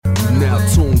now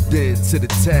tuned in to the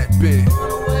tap in.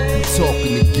 We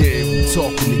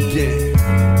talking again.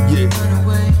 Yeah.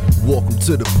 Welcome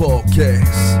to the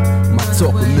podcast. Might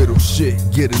talk a little shit,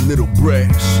 get a little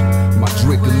brash. Might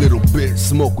drink a little bit,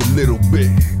 smoke a little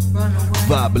bit.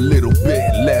 Vibe a little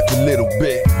bit, laugh a little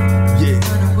bit. Yeah.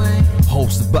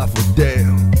 Hosted by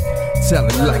Fidel. Tell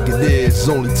it like it is,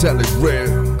 only tell it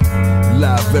real.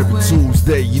 Live every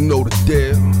Tuesday, you know the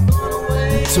deal.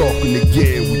 We talking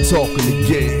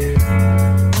again.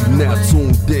 You now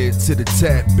tuned in to the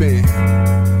tap in.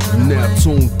 You now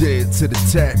tuned in to the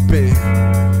tap in.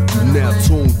 You now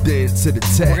tuned in to the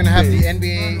tap in. We're gonna have the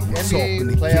NBA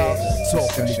playoffs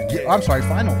discussion. I'm sorry,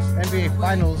 finals. NBA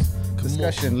finals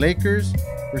discussion. Lakers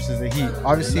versus the Heat.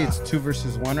 Obviously, it's 2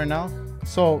 versus 1 right now.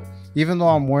 So even though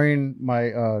I'm wearing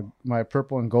my my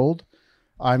purple and gold,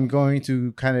 I'm going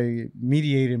to kind of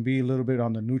mediate and be a little bit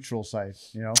on the neutral side,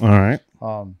 you know? All right.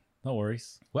 No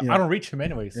worries. Well, Yeah. I don't reach him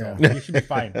anyway, so Yeah. you should be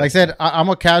fine. Like I said, I'm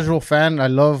a casual fan. I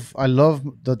love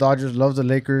the Dodgers, love the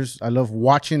Lakers. I love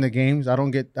watching the games. I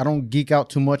don't geek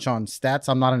out too much on stats.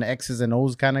 I'm not an X's and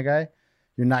O's kind of guy.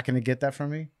 You're not going to get that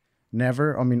from me.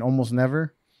 Never. I mean, almost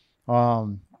never.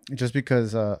 Just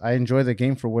because I enjoy the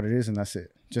game for what it is, and that's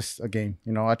it. Just a game.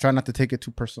 You know, I try not to take it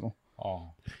too personal.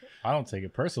 Oh, I don't take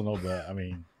it personal, but I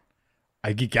mean,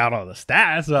 I geek out on the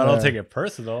stats, so I don't take it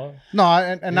personal. No,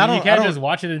 I don't. You can't just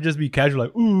watch it and just be casual,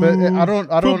 like, ooh, But I don't.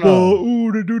 football,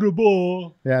 ooh, they do the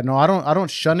ball. Yeah, no, I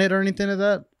don't shun it or anything like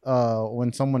that.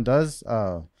 When someone does,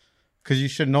 because you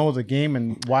should know the game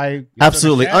and why.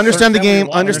 Absolutely. Understand the game,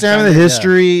 understand the it,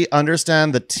 history,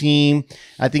 understand the team.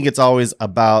 I think it's always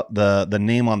about the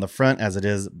name on the front as it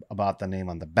is about the name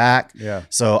on the back. Yeah.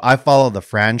 So I follow the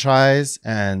franchise.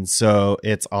 And so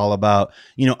it's all about,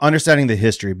 understanding the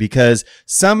history, because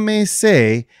some may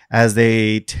say, as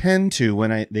they tend to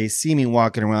when they see me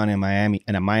walking around in Miami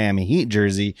in a Miami Heat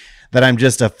jersey, that I'm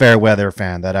just a fair weather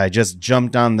fan, that I just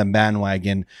jumped on the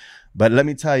bandwagon. But let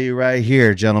me tell you right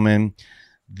here, gentlemen,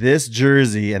 this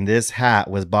jersey and this hat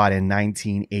was bought in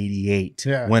 1988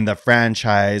 when the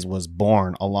franchise was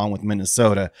born, along with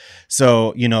Minnesota.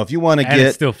 So, if you want to get...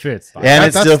 it still fits. And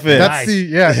it still fits. That's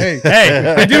hey.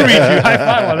 Hey, I do read you. High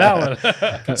five on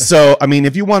that one. So, I mean,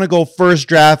 if you want to go first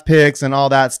draft picks and all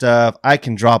that stuff, I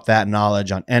can drop that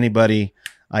knowledge on anybody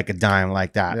like a dime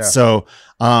like that. Yeah. So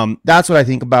that's what I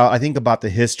think about. I think about the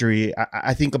history.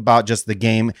 I think about just the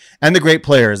game and the great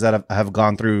players that have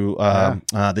gone through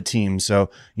the team. So,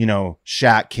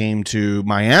 Shaq came to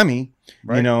Miami,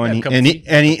 Right.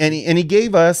 and he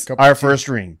gave us our first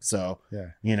ring. So,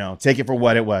 Yeah. take it for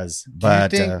what it was.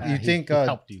 But do you think he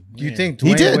helped you. do you think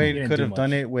He did. Dwayne Wade He didn't could do have much.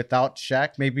 done it without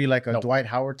Shaq? Maybe like a Nope. Dwight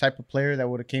Howard type of player that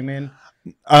would have came in.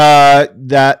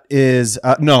 that is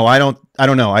no, I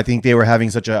don't know. I think they were having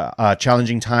such a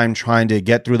challenging time trying to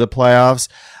get through the playoffs.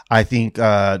 I think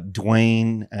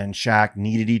Dwayne and Shaq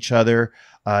needed each other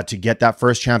to get that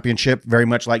first championship, very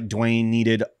much like Dwayne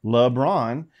needed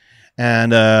LeBron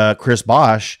and Chris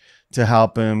Bosh to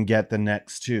help him get the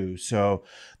next two. So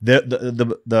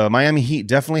the Miami Heat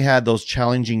definitely had those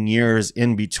challenging years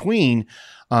in between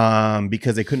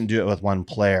because they couldn't do it with one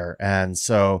player. And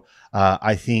so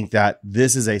I think that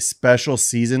this is a special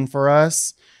season for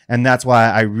us. And that's why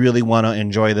I really want to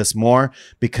enjoy this more,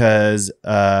 because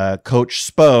Coach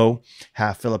Spo,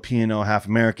 half Filipino, half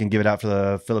American, give it out for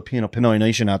the Filipino Pinoy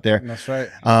Nation out there. That's right.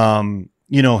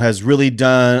 Has really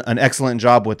done an excellent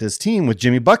job with this team with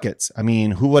Jimmy Buckets. I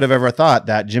mean, who would have ever thought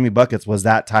that Jimmy Buckets was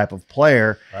that type of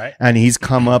player? Right. And he's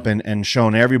come up and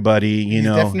shown everybody, He's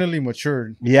definitely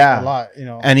matured. Yeah. A lot.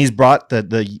 And he's brought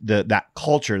that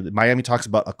culture. Miami talks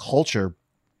about a culture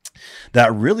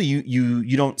that really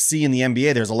you don't see in the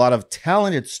NBA. There's a lot of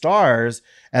talented stars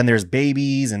and there's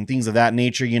babies and things of that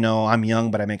nature. I'm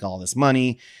young, but I make all this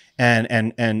money.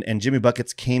 And Jimmy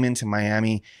Buckets came into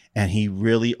Miami, and he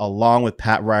really, along with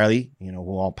Pat Riley, who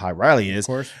all Pat Riley is, Of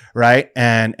course. right?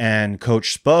 And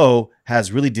Coach Spo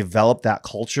has really developed that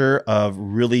culture of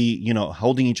really,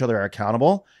 holding each other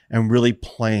accountable and really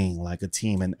playing like a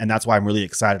team. And that's why I'm really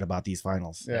excited about these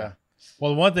finals. Yeah.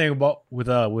 Well, the one thing about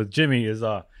with Jimmy is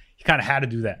he kind of had to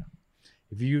do that.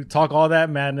 If you talk all that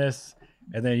madness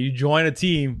and then you join a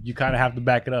team, you kind of have to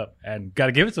back it up, and got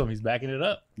to give it to him. He's backing it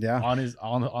up. Yeah.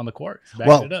 on the court. He's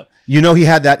backing it up. He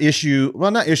had that issue. Well,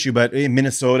 not issue, but in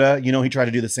Minnesota, he tried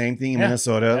to do the same thing in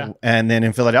Minnesota, and then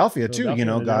in Philadelphia too.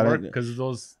 Got it because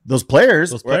those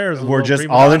players were just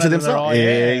all into themselves.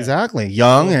 Exactly,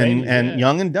 young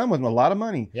and dumb with a lot of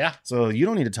money. Yeah. So you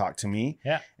don't need to talk to me.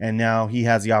 Yeah. And now he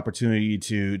has the opportunity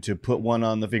to put one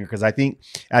on the finger, because I think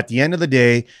at the end of the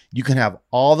day, you can have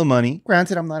all the money.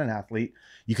 Granted, I'm not an athlete.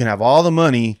 You can have all the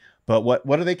money, but what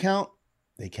do they count?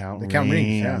 They count count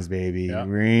rings, rings, yeah. baby. Yeah.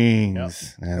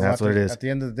 Rings. And So that's what it is. At the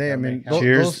end of the day, I Yeah, mean, man.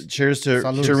 Cheers to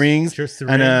Salud. rings. Cheers to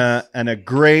and rings.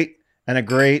 a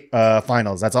great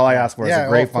finals. That's all I ask for. Is a oh,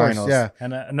 great of course, finals. Yeah,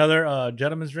 And another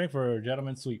gentleman's drink for a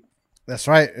gentleman's sweet. that's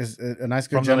right. It's a nice,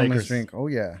 good From the gentleman's Lakers. drink. Oh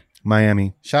yeah.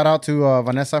 Miami. Shout out to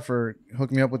Vanessa for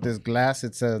hooking me up with this glass.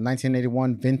 It's a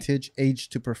 1981 vintage,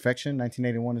 aged to perfection.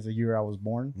 1981 is the year I was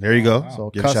born. There you go. So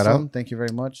Give a custom. shout out. Thank you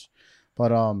very much.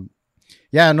 But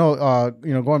yeah, no,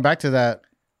 going back to that,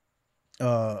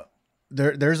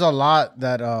 there's a lot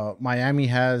that Miami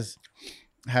has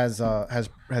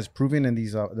proven in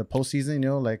these the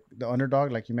postseason. Like the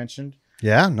underdog, like you mentioned.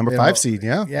 Yeah, number You 5 know, seed.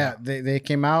 Yeah. Yeah, they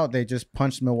came out. They just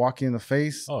punched Milwaukee in the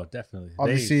face. Oh, definitely.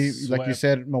 Obviously, They like you swept.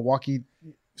 said, Milwaukee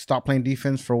stopped playing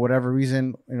defense for whatever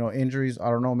reason. Injuries. I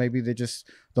don't know. Maybe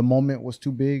the moment was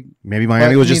too big. Maybe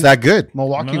Miami But, was I just mean, that good.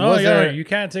 Milwaukee No, was there. you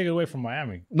can't take it away from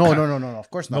Miami. No.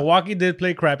 Of course not. Milwaukee did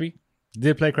play crappy.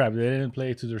 They didn't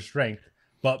play to their strength,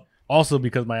 but also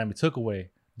because Miami took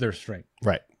away their strength.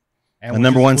 Right. And The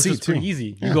number one which seed, is pretty too.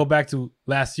 easy. Yeah. You go back to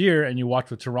last year and you watch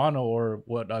what Toronto or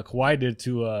what Kawhi did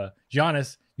to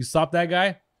Giannis. You stop that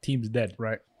guy, team's dead.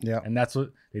 Right. Yeah. And that's what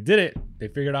they did. They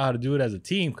figured out how to do it as a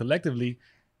team collectively,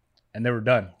 and they were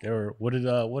done. They were what is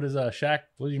Shaq?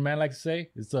 What does your man like to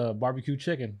say? It's barbecue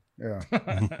chicken. Yeah.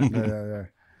 yeah.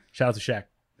 Shout out to Shaq.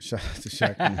 Shout out to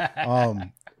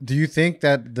Shaq. Do you think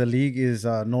that the league is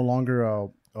no longer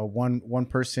a one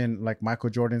person like Michael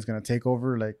Jordan's going to take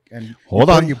over? Like, and Hold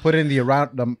on. you put in the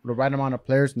right amount of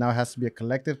players. Now it has to be a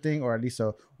collective thing, or at least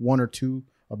a one or two,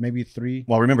 or maybe three.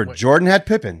 Well, remember, Jordan had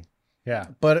Pippen, Yeah.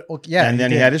 But yeah, and then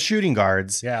he did. had his shooting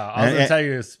guards. Yeah. I was And- gonna tell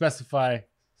you to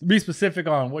be specific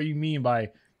on what you mean by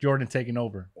Jordan taking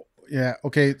over. Yeah.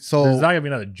 Okay. So There's not gonna be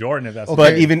another Jordan if that's Okay.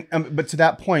 But even but to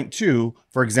that point too,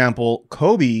 for example,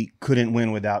 Kobe couldn't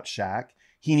win without Shaq.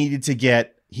 He needed to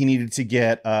get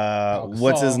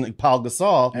what's his name, Paul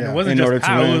Gasol, And Yeah. it wasn't in just order to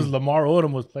Powell, it win. was Lamar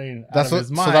Odom was playing That's out what- of his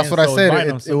so mind. that's what I so said.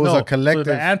 Bynum. It was a collective-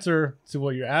 So the answer to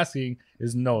what you're asking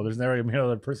is no. There's never gonna be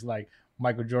another person like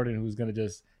Michael Jordan who's gonna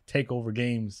just take over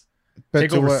games, but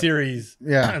take to over what- series,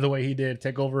 Yeah. the way he did,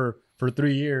 take over for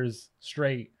 3 years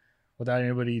straight without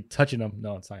anybody touching him.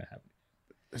 No, it's not gonna happen.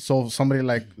 So somebody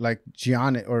like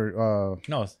Giannis or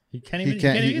No, he can't He even.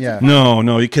 can't- He he- can't yeah. even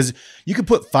No, because you could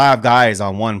put 5 guys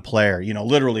on one player.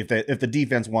 Literally, if the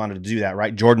defense wanted to do that,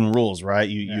 right? Jordan rules, right?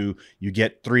 You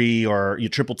get 3 or you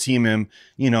triple team him,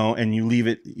 and you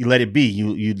let it be.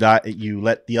 You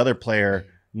let the other player,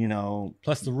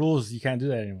 Plus the rules, you can't do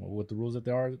that anymore. With the rules that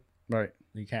there are, right.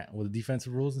 you can't. With the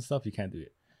defensive rules and stuff, you can't do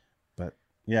it. But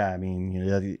yeah, I mean,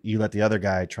 you let the other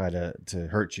guy try to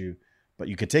hurt you, but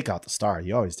you could take out the star.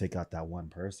 You always take out that one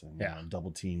person. Yeah.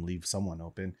 Double team, leave someone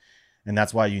open, and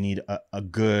that's why you need a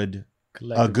good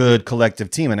Collective. collective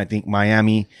team. And I think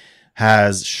Miami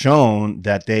has shown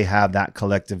that they have that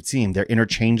collective team. They're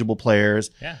interchangeable players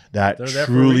Yeah. that They're there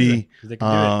for a truly reason, 'cause they can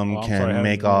do it. Oh, I'm sorry, I can haven't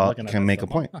make been looking at can that make a stuff.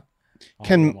 point. I'll give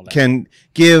them all that. Can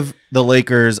give the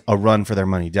Lakers a run for their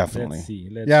money, definitely. Let's see.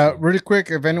 Yeah, really quick.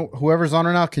 If whoever's on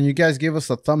it now, can you guys give us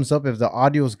a thumbs up if the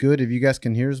audio is good? If you guys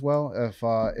can hear as well.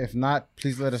 If not,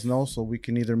 please let us know so we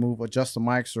can either adjust the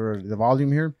mics or the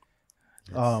volume here.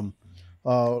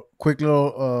 Quick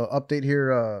little update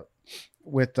here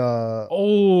with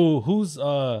Oh, who's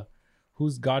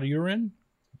God Urine?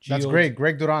 that's great,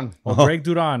 Greg Duran. Oh, Greg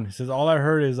Duran. He says, all I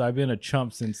heard is I've been a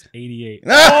chump since 88.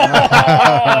 Dang.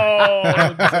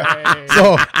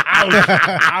 So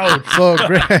Ouch.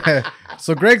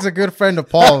 so Greg's a good friend of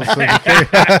Paul's. So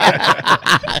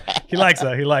He likes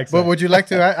that. He likes but that. would you like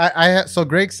to? So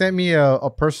Greg sent me a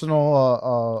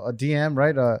personal a DM,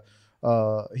 right?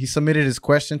 He submitted his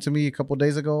question to me a couple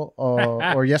days ago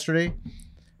or yesterday.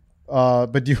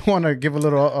 But do you want to give a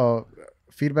little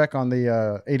feedback on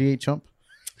the 88 chump?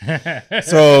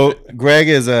 So Greg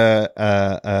is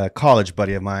a college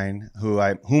buddy of mine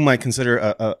whom I consider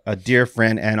a dear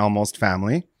friend and almost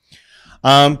family.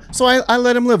 So I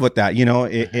let him live with that.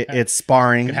 It's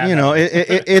sparring.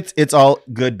 It's all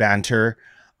good banter.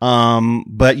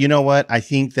 But you know what? I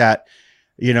think that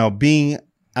being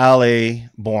LA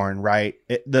born, right?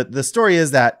 The story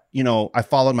is that I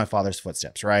followed my father's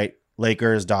footsteps, right?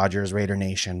 Lakers, Dodgers, Raider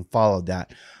Nation, followed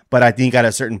that. But I think at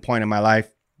a certain point in my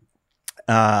life,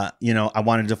 I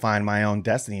wanted to find my own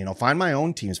destiny, find my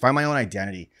own teams, find my own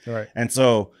identity. Right. And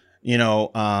so,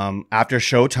 after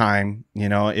Showtime,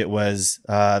 it was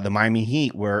the Miami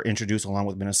Heat were introduced along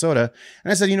with Minnesota.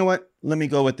 And I said, you know what? Let me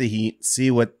go with the Heat, see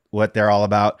what they're all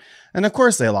about. And of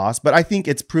course they lost, but I think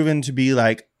it's proven to be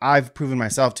I've proven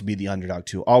myself to be the underdog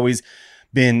too. Always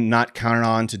been not counted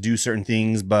on to do certain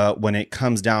things, but when it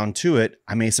comes down to it,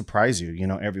 I may surprise you,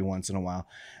 every once in a while.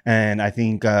 And I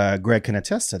think Greg can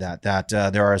attest to that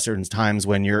there are certain times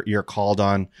when you're called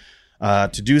on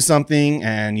to do something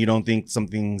and you don't think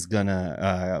something's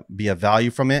gonna be of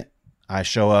value from it. I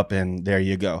show up and there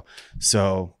you go.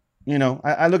 So,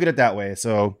 I look at it that way.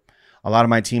 So a lot of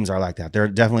my teams are like that. They're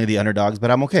definitely the underdogs,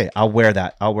 but I'm okay. I'll wear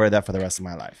that for the rest of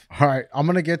my life. All right. I'm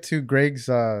going to get to Greg's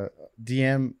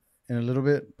DM in a little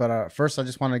bit. But first, I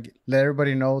just want to let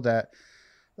everybody know that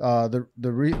one of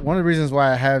the reasons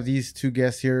why I have these two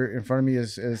guests here in front of me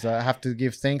is I have to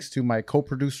give thanks to my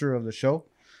co-producer of the show,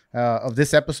 of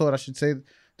this episode, I should say.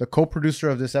 The co-producer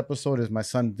of this episode is my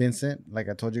son, Vincent, like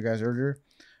I told you guys earlier.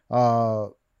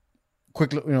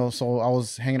 Quick, so I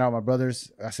was hanging out with my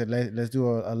brothers. I said, let's do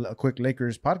a quick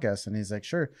Lakers podcast. And he's like,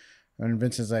 sure. And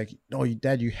Vincent's like, no,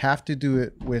 Dad, you have to do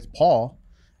it with Paul.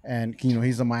 And,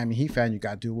 he's a Miami Heat fan. You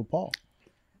got to do it with Paul.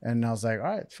 And I was like, all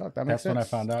right, fuck, that makes sense.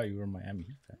 That's when I found out you were a Miami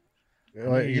Heat fan.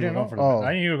 You didn't know?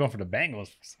 I knew you were going for the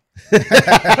Bengals.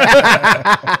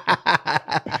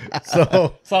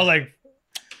 So I was like,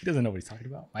 he doesn't know what he's talking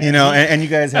about. And you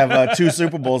guys have 2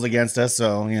 Super Bowls against us,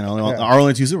 so our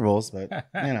only 2 Super Bowls, but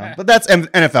but that's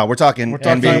NFL. We're talking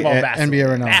NBA, about NBA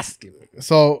right now. Basketball.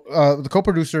 So the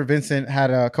co-producer Vincent had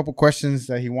a couple questions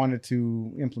that he wanted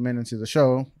to implement into the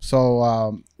show.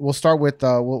 So we'll start with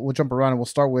we'll jump around and we'll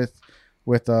start with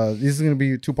this is going to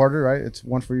be a 2-parter, right? It's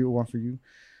one for you, one for you.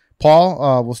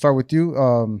 Paul, we'll start with you.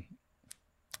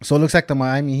 So it looks like the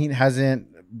Miami Heat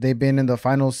they've been in the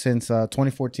finals since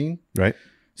 2014, right?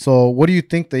 So what do you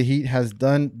think the Heat has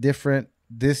done different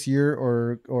this year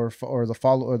or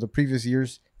the previous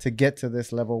years to get to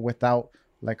this level without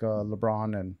like a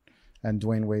LeBron and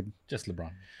Dwayne Wade? Just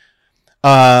LeBron.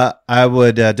 I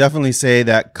would definitely say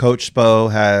that Coach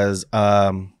Spo has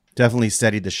definitely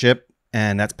steadied the ship,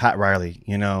 and that's Pat Riley.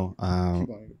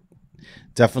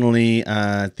 Definitely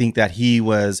think that he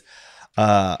was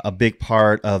a big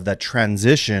part of that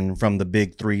transition from the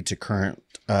big 3 to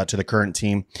the current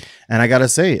team. And I gotta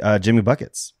say, Jimmy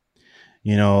Buckets,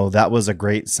 that was a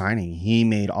great signing. He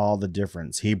made all the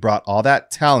difference. He brought all that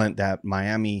talent that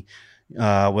Miami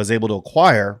was able to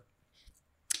acquire,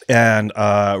 and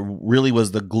really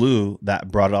was the glue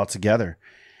that brought it all together.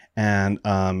 And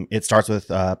it starts with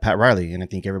Pat Riley, and I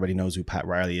think everybody knows who Pat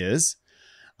Riley is,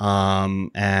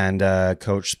 and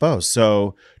Coach Spo.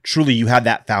 So truly, you had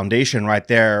that foundation right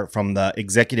there from the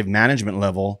executive management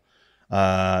level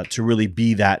to really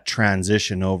be that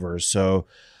transition over. So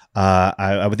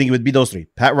I would think it would be those 3: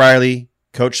 Pat Riley,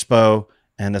 Coach Spo,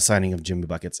 and the signing of Jimmy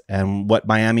Buckets, and what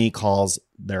Miami calls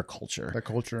their culture. The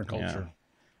culture.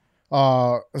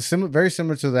 Yeah. Very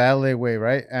similar to the LA way,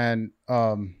 right? And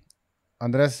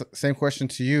Andres, same question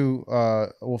to you.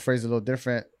 We'll phrase it a little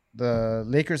different. The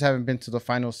Lakers haven't been to the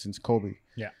finals since Kobe.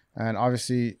 Yeah. And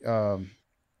obviously,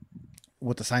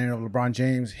 with the signing of LeBron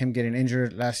James, him getting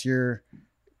injured last year,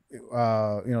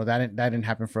 that didn't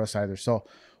happen for us either. So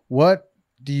what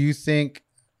do you think,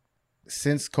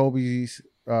 since Kobe's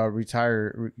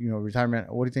retirement,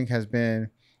 what do you think has been,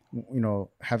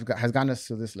 has gotten us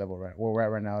to this level, right? Where we're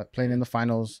at right now, playing in the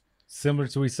finals? Similar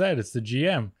to what we said, it's the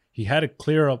GM. He had to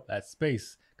clear up that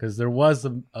space because there was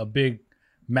a big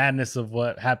madness of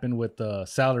what happened with the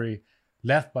salary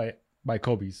left by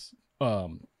Kobe's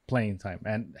playing time,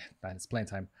 and not his playing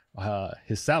time,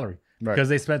 his salary. Right. Because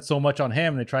they spent so much on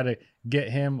him and they tried to get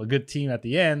him a good team at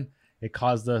the end. It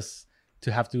caused us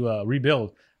to have to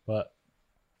rebuild, but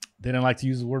they didn't like to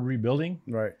use the word rebuilding.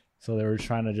 Right. So they were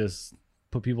trying to just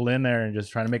put people in there and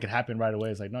just trying to make it happen right away.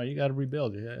 It's like, no, you got to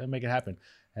rebuild. You gotta make it happen.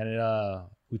 And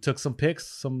we took some picks,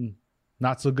 some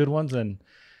not so good ones, and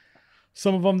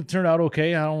some of them turned out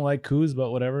okay. I don't like Kuz,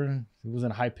 but whatever. It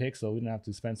wasn't a high pick, so we didn't have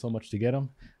to spend so much to get him.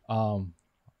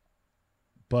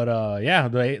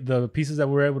 The pieces that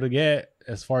we were able to get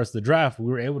as far as the draft,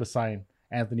 we were able to sign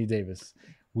Anthony Davis.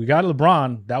 We got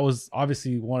LeBron. That was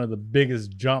obviously one of the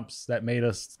biggest jumps that made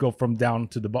us go from down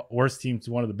to the worst team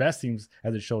to one of the best teams,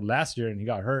 as it showed last year, and he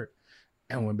got hurt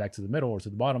and went back to the middle or to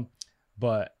the bottom.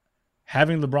 But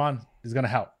having LeBron is going to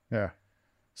help. Yeah.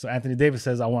 So Anthony Davis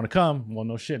says, I want to come. Well,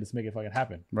 no shit. Let's make it fucking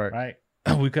happen. Right.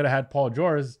 We could have had Paul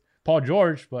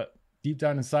George, but deep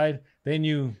down inside, they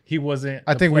knew he wasn't.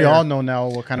 I think we all know now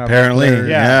what kind of apparently, player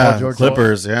yeah, Paul George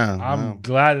Clippers, yeah. I'm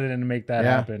glad it didn't make that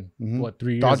happen. Mm-hmm. What,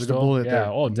 3 years Dodged ago? the bullet yeah. there.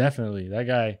 Oh, definitely. That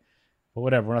guy. But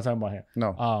whatever. We're not talking about him.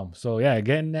 No. So yeah,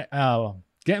 getting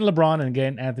LeBron and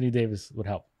getting Anthony Davis would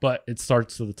help, but it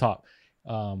starts to the top.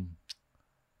 Rob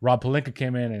Pelinka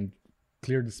came in and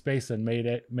cleared the space and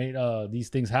made these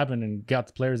things happen and got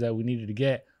the players that we needed to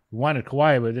get We wanted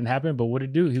Kawhi, but it didn't happen. But what did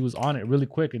he do? He was on it really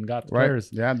quick and got the Right. players.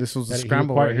 Yeah, this was a that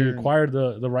scramble. He right here. acquired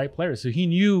the right players. So he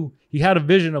knew he had a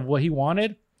vision of what he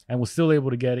wanted and was still able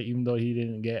to get it, even though he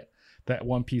didn't get that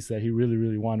one piece that he really,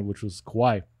 really wanted, which was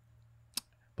Kawhi.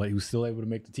 But he was still able to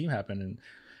make the team happen. And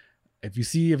if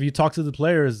you talk to the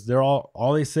players, they're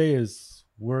all they say is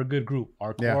we're a good group.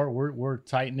 Our core, we're a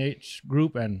tight knit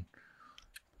group, and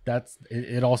that's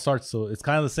it. All starts. So it's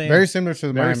kind of the same. Very similar to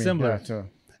the Very Miami. similar. Yeah, too.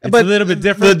 It's But a little bit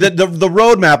different. The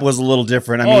roadmap was a little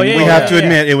different. I mean, we yeah, have to yeah.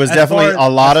 admit it was As definitely far- a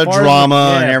lot as of far as drama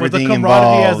and but everything the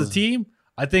camaraderie involved. as a team,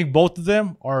 I think both of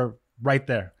them are right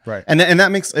there. Right. And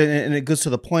that makes and it goes to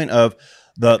the point of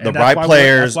the And that's right why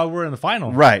players, That's why we're in the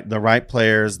final. right? The right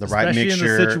players, the right Especially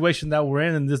mixture. in the situation that we're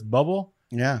in this bubble.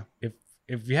 Yeah,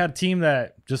 If you had a team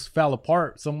that just fell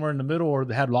apart somewhere in the middle or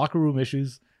they had locker room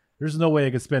issues, there's no way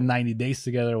they could spend 90 days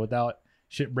together without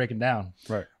shit breaking down.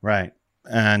 right.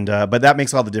 And but that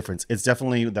makes all the difference. It's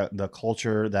definitely the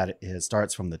culture that it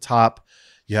starts from the top.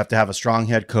 You have to have a strong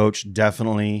head coach,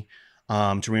 definitely,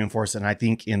 to reinforce it. And I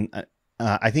think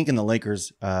in the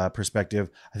Lakers' perspective,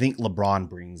 I think LeBron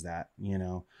brings that. You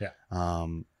know, Yeah.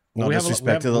 No We have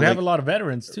disrespect to the we have a Lakers. lot of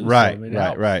veterans too. Right, so, I mean, it right,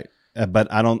 helps. right. But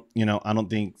I don't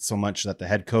think so much that the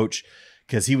head coach,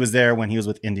 because he was there when he was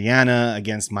with Indiana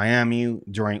against Miami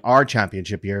during our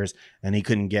championship years, and he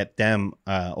couldn't get them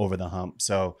over the hump.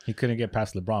 So He couldn't get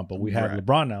past LeBron, but we have Right.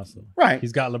 LeBron now. So right,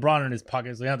 he's got LeBron in his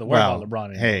pocket, so you don't have to worry about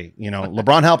LeBron anymore. hey,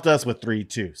 LeBron helped us with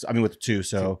 3-2. I mean with 2.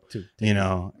 So Two.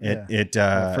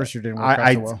 First year didn't work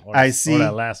out so well. I see. Or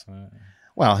that last one.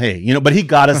 Well, hey, but he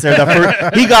got us there.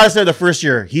 The first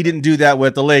year. He didn't do that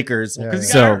with the Lakers. Yeah, 'Cause he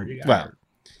So got hurt. He got hurt.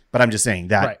 but I'm just saying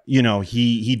that Right.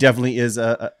 he definitely is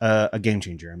a game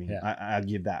changer. I mean, Yeah. I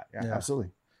give that. Yeah, Yeah.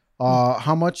 absolutely.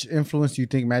 How much influence do you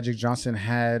think Magic Johnson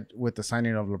had with the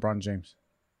signing of LeBron James?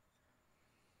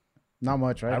 Not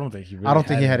much, right? I don't think he. Really I don't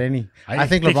think he had any. I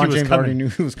think LeBron he was James coming. already knew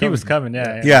he was coming. He was coming.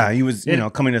 Yeah. Yeah, he was,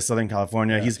 It- coming to Southern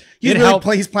California. Yeah. He's It really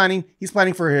helped. he's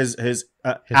planning for his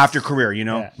after career.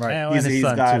 Yeah. Right. And He's his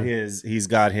son, got too. his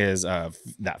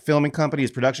that filming company,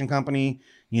 his production company.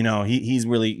 He's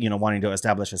really wanting to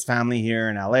establish his family here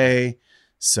in LA.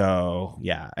 So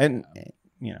yeah, and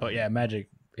But yeah, Magic.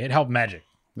 It helped Magic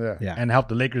Yeah. yeah, and helped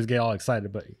the Lakers get all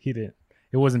excited, but he didn't.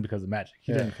 It wasn't because of Magic.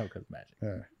 He Yeah. didn't come because of Magic.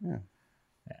 Yeah. Yeah.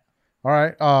 All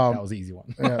right. That was the easy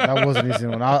one. Yeah, that was an easy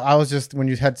one. I was just when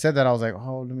you had said that, I was like,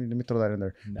 oh, let me throw that in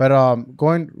there. But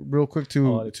going real quick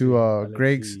let's see. Let's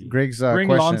Greg's see. Greg's Bring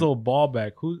question. Lonzo Ball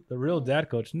back. Who's the real dad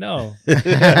coach? No.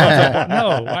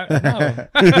 No.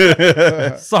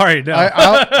 No. Sorry. No.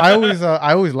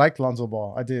 I always liked Lonzo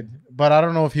Ball. I did, but I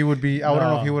don't know if he would be. I don't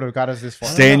know if he would have got us this far.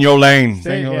 stay in your lane.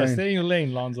 Stay in your lane. Stay in your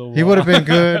lane, Lonzo. He would have been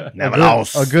good.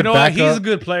 Vámonos. a You good know what? He's a backup.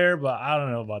 good player, but I don't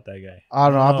know about that guy. I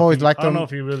don't know. I've if always he- liked I don't him. know if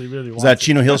he really Is wants that it.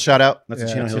 Chino Hill shout out? That's a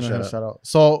Yeah, Chino Hill Chino Hill shout out. shout out.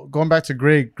 So going back to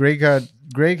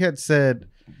Greg had said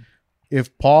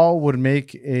if Paul would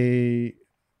make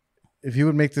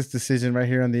this decision right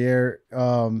here on the air,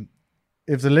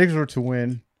 if the Lakers were to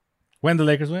win, When the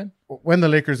Lakers win? when the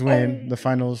Lakers win the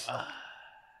finals,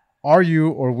 are you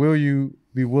or will you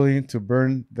be willing to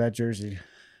burn that jersey?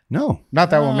 No. Not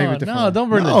that one, maybe different. No, one. don't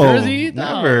burn No, the jersey.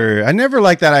 No. Never. I never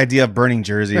liked that idea of burning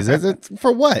jerseys.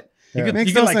 For what? Yeah. It makes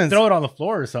You could no like sense. throw it on the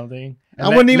floor or something. and I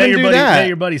wouldn't even your do buddy, that. Let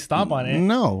your buddy stomp on it.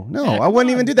 No, Yeah, I come wouldn't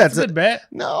on. even do that. That's a good bet.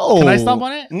 No. Can I stomp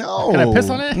on it? No. Can I piss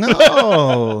on it?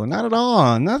 No, not at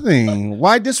all. Nothing.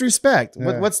 Why disrespect?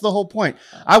 Yeah. What's the whole point?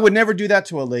 I would never do that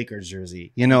to a Lakers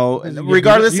jersey. You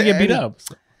Regardless. get beat up.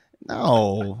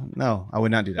 No, I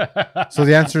would not do that. So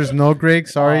the answer is no, Greg.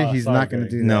 Sorry, Oh, he's sorry, not going to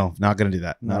Greg. do that. No, not gonna do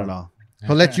that. Not No. at all.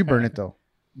 He'll let you burn it though.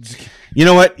 You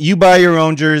know what? You buy your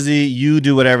own jersey. You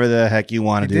do whatever the heck you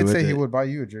want He to do did with say it. he would buy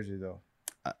you a jersey though.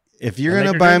 If you're A gonna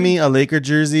Laker buy jersey? me a Laker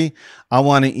jersey, I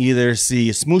want to either see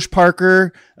Smoosh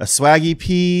Parker, a Swaggy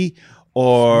P,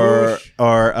 or Smoosh.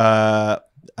 or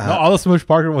No, all the Smoosh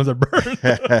Parker ones are burned.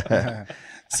 I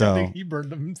so think he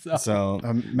burned them himself. so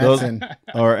Madsen.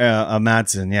 or a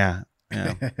Madsen, yeah.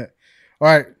 All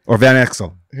right, Or Van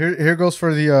Exel. here goes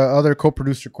for the other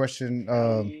co-producer question.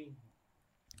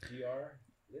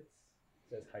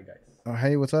 Says hi guys.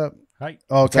 Hey, what's up? Hi.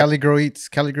 Oh, Cali Girl Eats.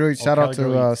 Cali Girl Eats. Oh, Shout out Cali to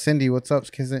Girl Eats. Cindy. What's up,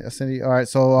 Cindy? All right,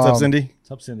 so What's up, Cindy?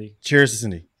 What's up, Cindy? Cheers to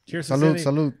Cindy. Cheers to Salute, Cindy.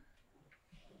 salute.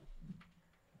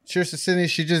 Cheers to Cindy.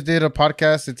 She just did a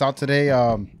podcast. It's out today.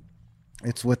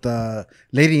 It's with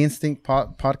Lady Instinct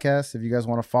podcast. If you guys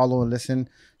want to follow and listen,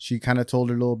 she kind of told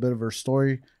a little bit of her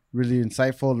story. Really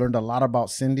insightful. Learned a lot about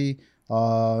Cindy.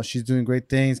 She's doing great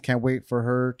things. Can't wait for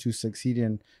her to succeed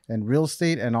in real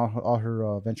estate and all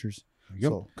her ventures.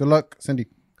 So good luck, Cindy.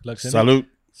 Good luck, Cindy. Salute.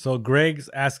 So Greg's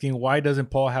asking, why doesn't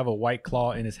Paul have a white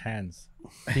claw in his hands?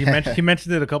 He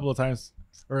mentioned it a couple of times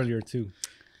earlier too.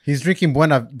 He's drinking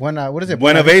Buena. What is it?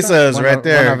 Buenavesa is right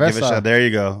there. Buena Give a Vesa. shot. There you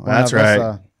go. Buena That's right.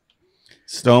 Vesa.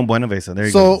 Stone Buenavesa. There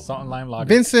you So- go. Salt and lime lager.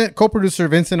 Vincent, co-producer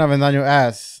Vincent Avendaño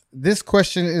asks, this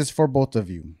question is for both of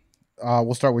you.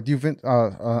 We'll start with you, Andres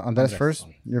Andres. first.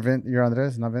 You're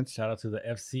Andres, not Vince. Shout out to the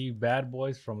FC Bad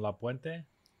Boys from La Puente.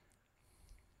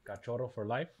 Cachorro for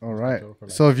life. All right. Cachorro for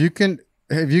life. So if you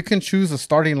can choose a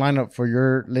starting lineup for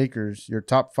your Lakers, your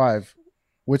top 5,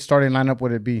 which starting lineup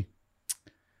would it be?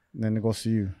 And then it goes to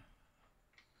you.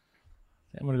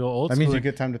 I'm gonna go old That school. means you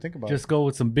get time to think about Just go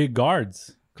with some big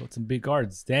guards. Go with some big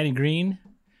guards. Danny Green.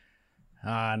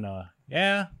 No.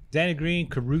 Yeah. Danny Green,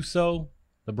 Caruso,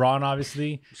 LeBron,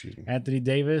 obviously. Excuse me. Anthony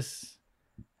Davis.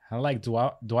 I like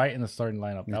Dwight in the starting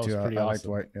lineup. it. That was pretty I like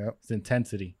awesome. Dwight. Yep. It's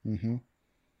intensity. Mm-hmm.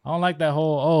 I don't like that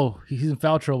whole, he's in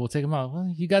foul trouble. Take him out.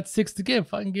 Well, you got 6 to give.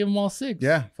 Fucking give him all 6.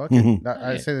 Yeah, fuck Mhm. it.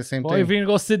 I say the same Boy, if thing. you're going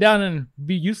to go sit down and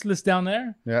be useless down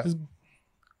there, Yeah. just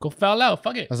go foul out.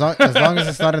 Fuck it. As long as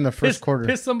it's not in the first quarter.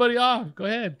 Piss somebody off. Go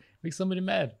ahead. Make somebody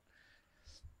mad.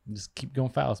 Just keep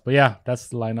going fouls. But yeah, that's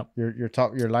the lineup. Your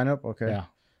lineup, okay. Yeah.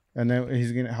 And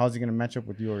then how's he gonna match up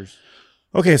with yours?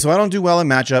 Okay, so I don't do well in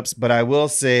matchups, but I will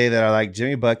say that I like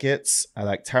Jimmy Buckets. I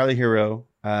like Tyler Hero.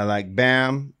 I like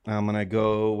Bam. I'm gonna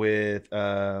go with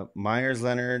Myers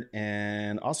Leonard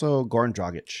and also Goran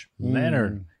Dragic.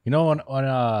 Leonard. You know when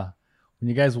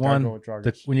you guys won, go with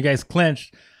Dragic. when you guys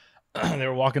clinched, they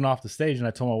were walking off the stage, and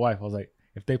I told my wife, I was like,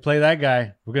 if they play that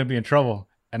guy, we're gonna be in trouble.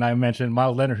 And I mentioned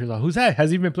Miles Leonard. She was like, who's that? Has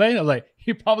he been playing? I was like,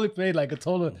 he probably played like a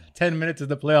total of 10 minutes in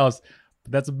the playoffs.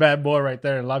 But that's a bad boy right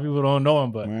there. A lot of people don't know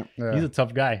him, but Yeah. he's a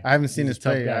tough guy. I haven't seen He's his a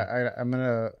tough play.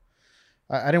 guy.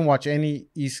 I didn't watch any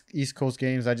East Coast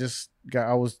games. I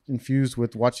was infused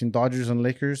with watching Dodgers and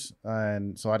Lakers,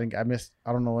 and so I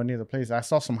don't know any of the plays. I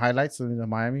saw some highlights of the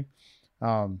Miami.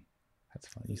 That's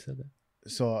funny. You said that.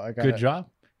 So I got Good job.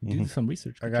 You do some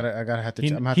research. I Good gotta job. have to. He,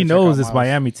 I'm gonna have he to check knows out this Miles.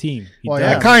 Miami team. He Well,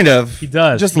 does. yeah. Kind of. He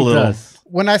does. Just He a little. does.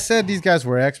 When I said these guys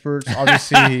were experts,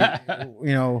 obviously,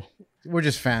 we're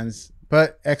just fans.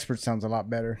 But expert sounds a lot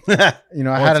better. I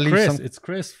had to leave Chris. some. It's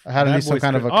Chris. I had to Bad leave some Boys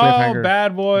kind of Chris. a cliffhanger. Oh,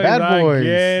 Bad Boys. Bad I Boys.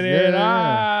 get it.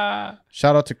 Yeah.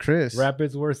 Shout out to Chris.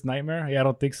 Rapids' worst nightmare? Yeah, I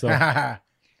don't think so.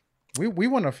 we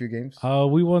won a few games.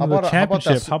 We won How the about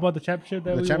championship. that- how about the championship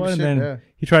that the we championship, won? And yeah. then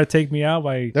he tried to take me out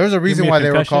by. There was a reason giving me why a they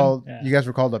were concussion. called. Yeah. You guys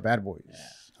were called the Bad Boys.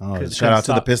 Oh, Couldn't shout out to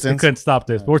the stop- Pistons. We couldn't stop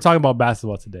this. But we're talking about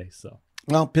basketball today, so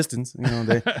Well, Pistons.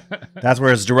 That's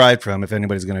where it's derived from. If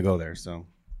anybody's gonna go there, so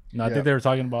no, I Yeah. think they were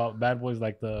talking about Bad Boys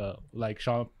like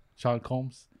Sean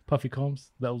Combs, Puffy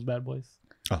Combs. That was Bad Boys.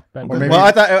 Oh. Bad Or Boys. maybe- well,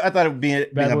 I thought it would be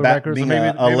Bad being Boy a Records, or being maybe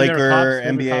a they were Laker cops, they were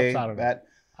NBA. cops, I don't know. Bad,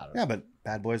 I don't yeah, know. but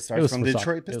Bad Boys It starts was from for Detroit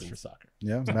soccer. It was Pistons. for soccer.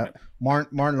 Yeah,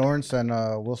 Martin Lawrence and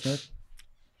Will Smith.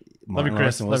 Love you, Martin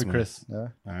Chris. Lawrence and Will Love you, Smith. Chris.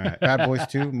 Yeah, All right. Bad Boys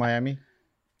 2, Miami.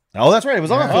 Oh, that's right. It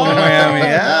was on Yeah. film in Oh, Miami. nice.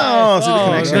 Yeah. Oh, so the Oh,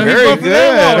 connection. then Very we go for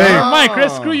them. good. Hey, Oh. Mike,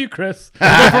 Chris, screw you, Chris. You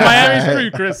go for Miami, screw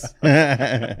you, Chris.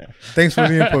 Thanks for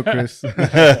the input, Chris.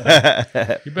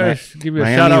 You better give me a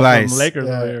Miami shout out Vice. from Lakers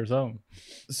Yeah. over here or something.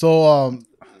 So,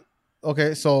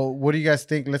 okay. So, what do you guys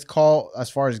think? Let's call as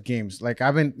far as games. Like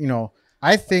I've been,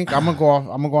 I think I'm gonna go off.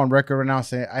 I'm gonna go on record right now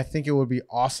saying I think it would be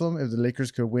awesome if the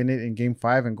Lakers could win it in Game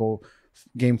 5 and go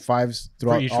Game 5s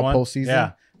throughout each all one? postseason.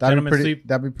 Yeah. That'd be Gentleman's pretty. sweep.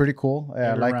 That'd be pretty cool.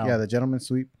 Yeah, Every round. the gentleman's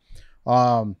sweep.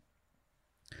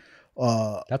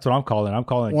 That's what I'm calling. I'm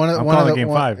calling One of the Game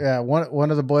 5. Yeah,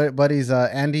 one of the buddies,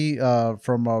 Andy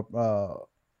from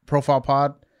Profile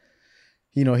Pod.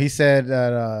 He said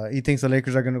that he thinks the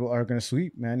Lakers are gonna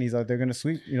sweep. Man, he's like they're gonna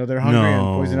sweep. They're hungry and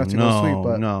poised enough to go sweep.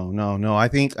 But no. I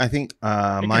think It can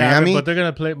happen, Miami. but they're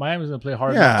gonna play. Miami's gonna play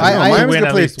hard. Yeah, enough to Miami's win gonna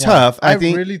at play least one. tough. I I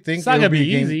think. really think It's not it'll gonna be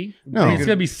a game- easy. No. It's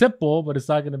gonna be simple, but it's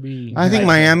not gonna be. I think like,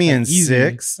 Miami in easy.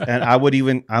 6, and I will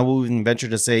even venture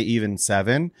to say even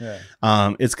 7.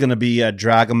 Yeah. It's gonna be a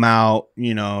drag them out,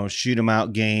 shoot them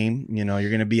out game. You're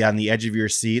gonna be on the edge of your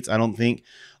seats. I don't think,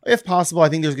 if possible, I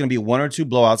think there's gonna be 1 or 2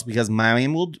 blowouts because Miami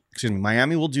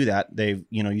will do that. They've,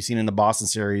 you've seen in the Boston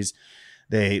series,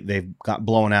 they've got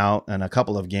blown out in a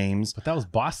couple of games. But that was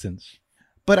Boston's.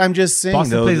 But I'm just saying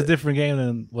Boston though, plays a different game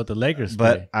than what the Lakers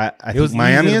play. but I was think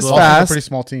Miami easy to is blow. Boston's a fast. pretty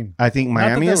small team. I think Not that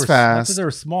Miami they is were- Not fast. that they were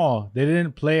small. They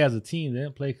didn't play as a team. They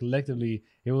didn't play collectively.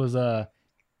 It was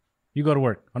you go to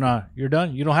work. Oh no, you're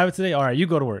done. You don't have it today. All right, you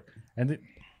go to work. And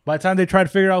by the time they tried to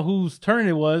figure out whose turn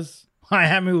it was,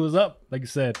 Miami was up. Like you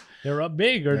said, they were up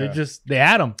big, or Yeah. they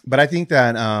had them. But I think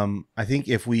that I think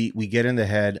if we get in the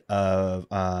head of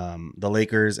the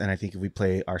Lakers, and I think if we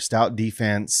play our stout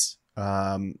defense,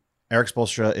 Eric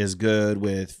Spoelstra is good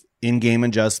with in-game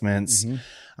adjustments. Mhm.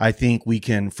 I think we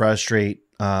can frustrate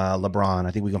LeBron.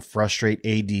 I think we can frustrate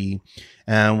AD,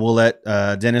 and we'll let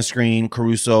Dennis Green,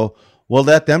 Caruso, we'll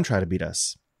let them try to beat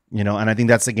us. And I think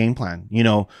that's the game plan.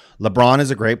 LeBron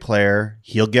is a great player.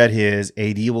 He'll get his.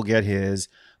 AD will get his.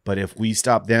 But if we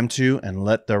stop them two and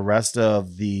let the rest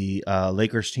of the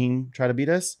Lakers team try to beat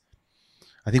us,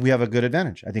 I think we have a good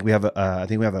advantage. I think we have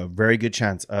a very good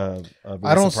chance of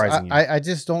really surprising you. I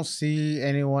just don't see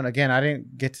anyone. Again, I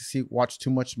didn't get to watch too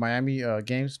much Miami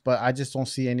games, but I just don't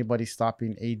see anybody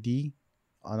stopping AD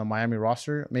on the Miami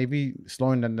roster. Maybe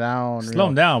slowing them down. Slow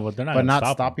them down, but they're not. But not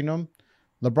stop stopping them.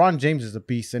 LeBron James is a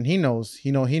beast, and he knows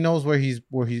who he's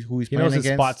who playing knows against.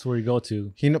 his spots where he go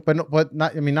to. But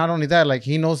not. I mean, not only that, like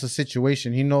he knows the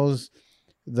situation. He knows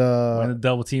When the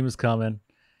double team is coming,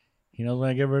 he knows when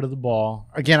to get rid of the ball.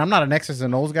 Again, I'm not an X's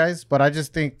and O's guys, but I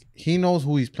just think he knows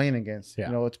who he's playing against. Yeah.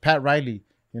 It's Pat Riley.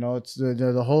 It's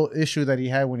the whole issue that he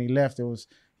had when he left. It was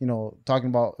talking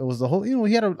about, it was the whole,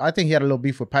 I think he had a little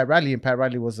beef with Pat Riley, and Pat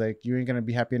Riley was like, you ain't gonna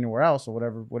be happy anywhere else, or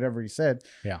whatever he said.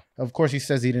 Yeah. Of course, he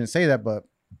says he didn't say that, but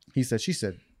he said she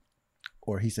said,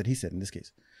 or he said in this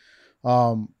case.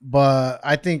 But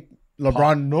I think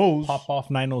LeBron knows. Pop off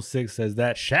 906 says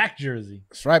that Shaq jersey.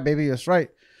 That's right, baby. That's right.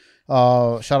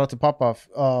 Shout out to Popoff.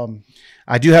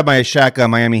 I do have my Shaq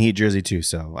Miami Heat jersey too,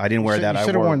 so I didn't wear that. You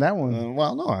should have worn that one.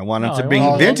 Well, no, I wanted No, to I bring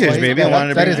wanted- vintage, Oh, baby. I wanted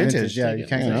to that bring is vintage. Yeah, you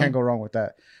can't go wrong with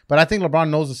that. But I think LeBron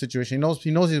knows the situation.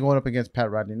 He knows he's going up against Pat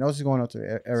Riley. He knows he's going up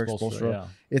to Eric Spoelstra. Yeah.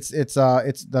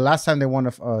 It's the last time they won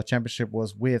a championship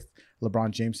was with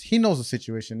LeBron James. He knows the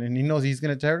situation, and he knows he's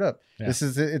going to tear it up. Yeah.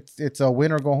 It's a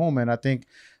win or go home, and I think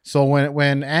so.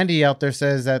 When Andy out there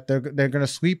says that they're going to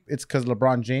sweep, it's because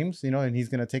LeBron James, and he's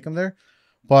going to take them there.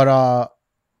 But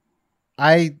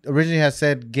I originally had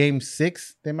said Game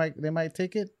 6 they might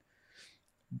take it,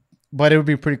 but it would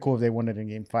be pretty cool if they won it in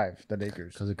Game 5, the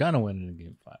Lakers. Because they're gonna win in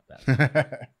Game 5.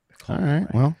 All right,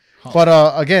 well,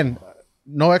 But again,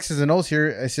 no X's and O's here.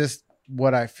 It's just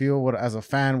what I feel, as a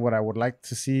fan, what I would like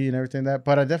to see and everything that.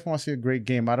 But I definitely want to see a great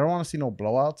game. I don't want to see no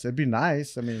blowouts. It'd be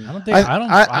nice. I mean,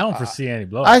 I don't foresee any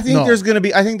blowouts. I think No. there's going to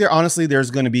be. I think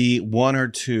there's going to be one or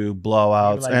two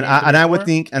blowouts, Like and game I would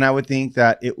before? think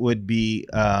that it would be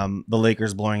the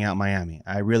Lakers blowing out Miami.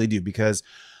 I really do, because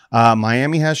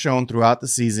Miami has shown throughout the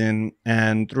season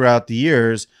and throughout the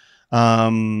years,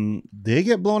 they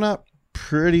get blown up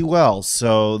pretty well.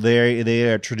 So they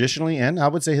are traditionally, and I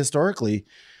would say historically,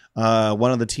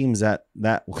 one of the teams that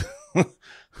that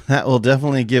will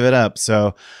definitely give it up.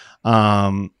 So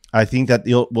I think that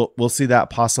we'll see that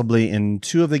possibly in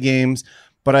 2 of the games.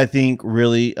 But I think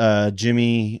really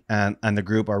Jimmy and the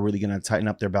group are really going to tighten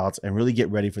up their belts and really get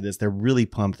ready for this. They're really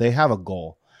pumped. They have a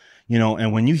goal,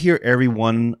 and when you hear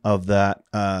everyone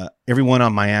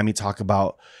on Miami talk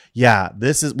about,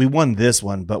 we won this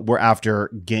one, but we're after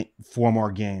 4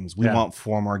 more games. We want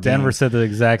 4 more games. Denver said the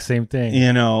exact same thing.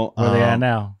 Where they at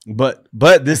now? But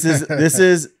this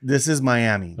is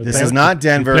Miami. This is not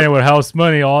Denver. Playing with house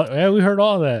money. We heard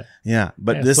all that. Yeah,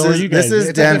 but Yeah, this so are you guys. is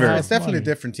It's Denver. It's definitely a Money.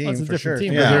 different team It's a for different sure.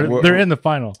 team, Yeah, but they're in the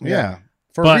final. Yeah.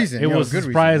 For But a reason. it was a good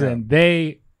surprising.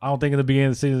 reason. I don't think in the beginning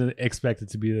of the season they expected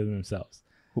to be them themselves.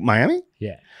 Miami?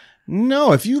 Yeah.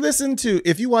 No, if you listen to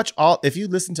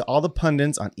all the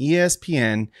pundits on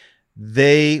ESPN,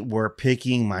 they were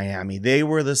picking Miami. They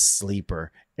were the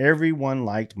sleeper. Everyone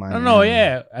liked Miami. No,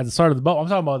 yeah. At the start of the bubble, I'm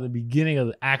talking about the beginning of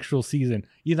the actual season.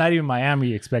 Not even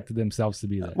Miami expected themselves to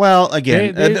be there. Well,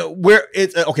 again, They-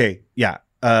 okay, yeah.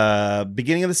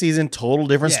 Beginning of the season, total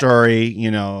different Yeah.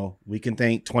 story. We can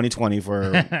thank 2020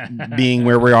 for being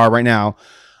where we are right now.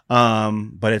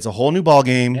 But it's a whole new ball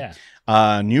game,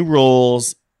 new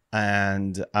rules,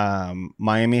 and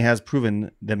Miami has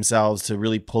proven themselves to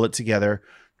really pull it together,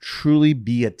 truly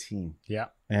be a team. Yeah.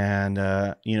 And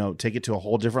take it to a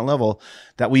whole different level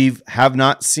that have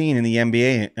not seen in the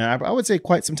NBA, and I would say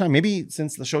quite some time, maybe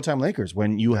since the Showtime Lakers,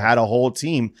 when you had a whole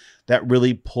team that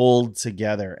really pulled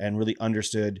together and really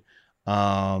understood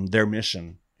their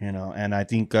mission. And I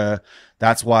think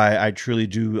that's why I truly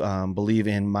do believe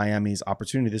in Miami's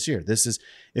opportunity this year.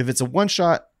 If it's a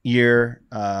one-shot year,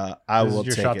 I will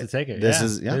take shot it. to take it. This Yeah.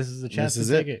 is This is the chance This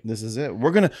to is take it. This is it.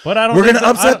 We're gonna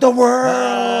upset the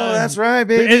world. That's right,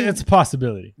 baby. It's a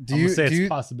possibility. Do I'm you- gonna say do it's you- a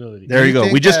possibility. There you you go.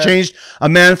 think We just that- changed a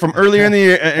man from earlier in the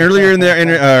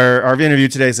year, our interview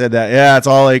today said that it's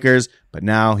all Lakers, but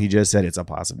now he just said it's a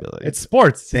possibility. It's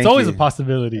sports. Thank It's always you. a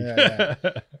possibility. Yeah,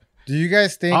 Do you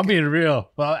guys think? I'm being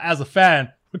real. Well, as a fan,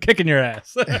 we're kicking your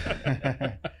ass.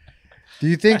 Do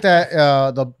you think that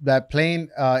that playing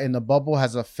in the bubble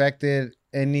has affected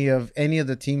any of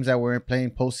the teams that were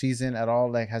playing postseason at all?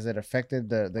 Like, has it affected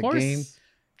the Of course. game?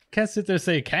 Can't sit there and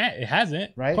say it can't. It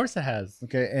hasn't. Right? Of course it has.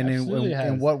 Okay, and Absolutely in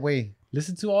has. what way?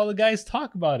 Listen to all the guys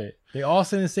talk about it. They all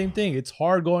say the same thing. It's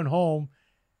hard going home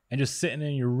and just sitting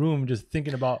in your room just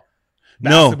thinking about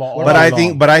basketball. No, but I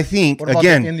think What about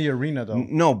again in the arena though?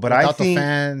 no, but Without I think the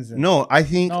fans. And, no, I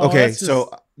think No, okay. that's just-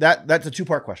 So that's a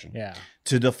 2-part question. Yeah.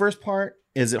 To the first part,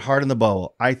 is it hard in the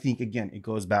bubble? I think again it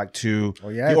goes back to Oh,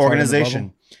 the yeah, it's hard in the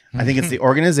organization. I think it's the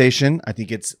organization. I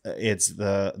think it's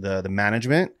the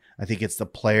management. I think it's the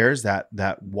players that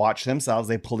watch themselves.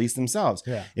 They police themselves.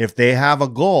 Yeah. If they have a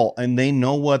goal and they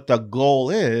know what the goal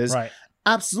is, Right.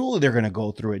 absolutely they're going to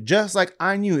go through it. Just like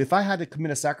I knew if I had to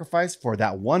commit a sacrifice for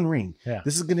that one ring, Yeah.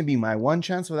 this is going to be my one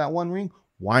chance for that one ring.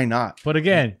 Why not? But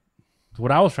again,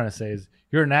 what I was trying to say is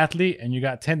you're an athlete and you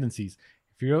got tendencies.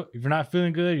 If you're not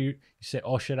feeling good, you say,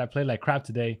 oh shit, I played like crap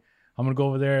today. I'm gonna go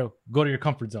over there, go to your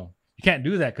comfort zone. You can't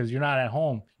do that because you're not at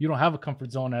home. You don't have a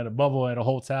comfort zone at a bubble, at a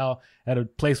hotel, at a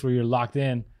place where you're locked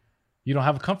in. You don't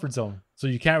have a comfort zone. So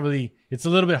you can't really, it's a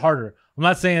little bit harder. I'm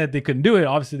not saying that they couldn't do it.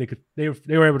 Obviously they could, they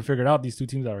were able to figure it out, these two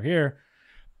teams that were here,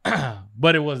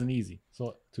 but it wasn't easy.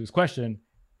 So to his question,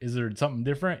 is there something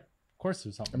different? Of course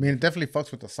there's something. I mean, it definitely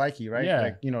fucks with the psyche, right? Yeah.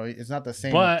 Like, it's not the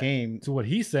same But game. to what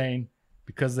he's saying,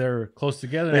 because they're close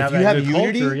together, But and if have you that have good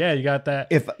unity, culture, yeah, you got that.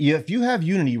 If you have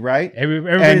unity, right?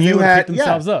 Everybody's and you able to had pick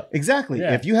themselves up. exactly.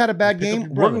 Yeah. If you had a bad Pick up game, your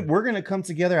brother. we're gonna come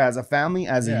together as a family,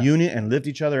 as Yeah. a unit, and lift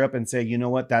each other up and say, you know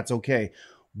what, that's okay.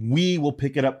 We will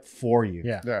pick it up for you.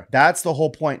 Yeah. Yeah. That's the whole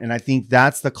point, and I think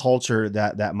that's the culture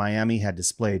that Miami had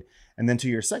displayed. And then to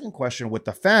your second question with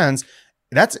the fans,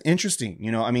 that's interesting.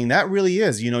 I mean, that really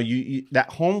is. You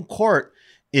that home court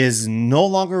is no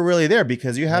longer really there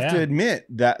because you have to Yeah. admit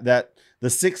that the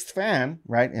sixth fan,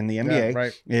 right, in the NBA Yeah,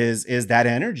 right. is that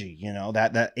energy.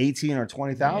 That 18 or Yeah,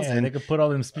 20,000. they could put all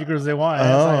them speakers they want. Oh,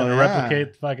 It's not gonna yeah.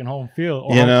 replicate the fucking home field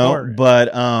or home court. But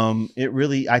it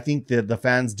really, I think that the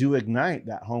fans do ignite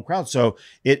that home crowd. So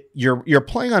you're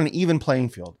playing on an even playing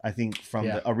field, I think, from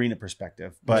Yeah. the arena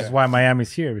perspective. Which But is why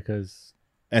Miami's here, because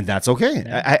and that's okay.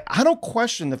 Yeah. I don't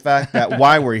question the fact that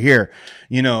why we're here.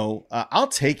 I'll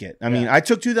take it. I mean, I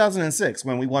took 2006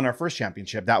 when we won our first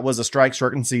championship. That was a strike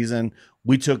shortened season.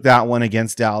 We took that one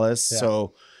against Dallas. Yeah.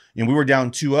 So we were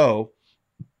down 2-0.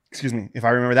 Excuse me, if I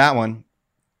remember that one.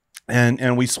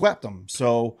 And we swept them.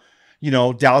 So,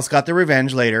 Dallas got their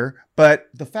revenge later. But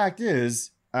the fact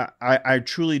is, I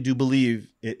truly do believe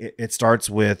it starts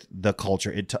with the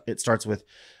culture. It starts with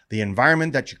the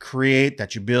environment that you create,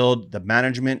 that you build. The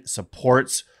management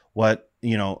supports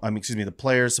the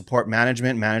players support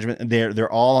management.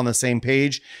 They're all on the same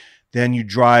page. Then you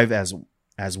drive as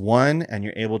one, and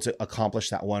you're able to accomplish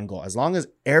that one goal. As long as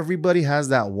everybody has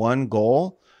that one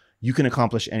goal, you can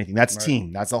accomplish anything. That's Right.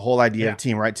 team. That's the whole idea Yeah. of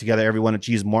team, right? Together, everyone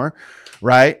achieves more,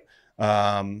 right?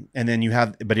 And then you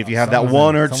have, but if you have that someone's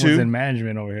one or someone's two, in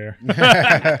management over here.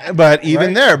 but even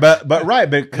Right? there, but right,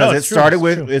 because No, it it's true, started it's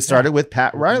with true. it started with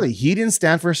Pat Riley. He didn't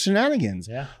stand for shenanigans,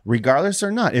 Yeah. regardless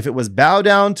or not. If it was bow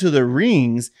down to the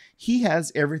rings, he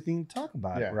has everything to talk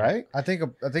about Yeah. it, right? I think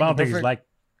But I don't think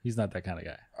he's not that kind of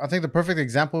guy. I think the perfect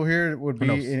example here would Who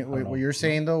knows? be I don't know. what you're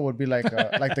saying though would be like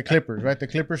the Clippers, right? The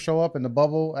Clippers show up in the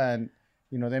bubble and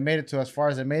they made it to as far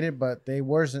as they made it, but there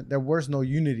was no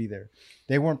unity there.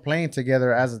 They weren't playing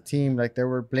together as a team. Like they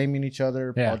were blaming each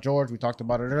other. Yeah. Paul George, we talked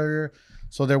about it earlier.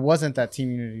 So there wasn't that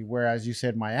team unity. Whereas you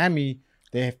said Miami,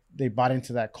 they bought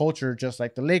into that culture, just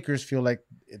like the Lakers feel like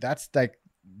that's like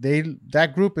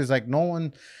that group is like no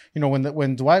one.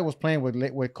 When Dwight was playing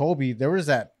with Kobe, there was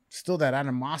still that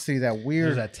animosity, that weird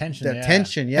There's that tension. that yeah.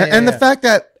 tension. And the fact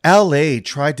that LA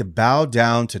tried to bow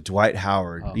down to Dwight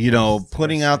Howard, Oh,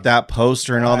 putting out that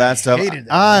poster and all that stuff, hated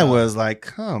that. I was like,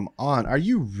 come on, are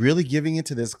you really giving it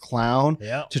to this clown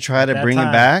Yep. to try to That bring time.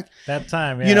 it back? That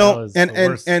time, yeah, that was the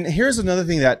worst. And here's another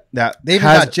thing that they even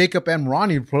has- got Jacob and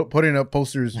Ronnie putting up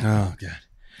posters. oh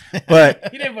god, but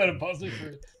he didn't put a poster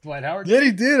for Dwight Howard. Yeah,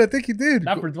 he did. I think he did.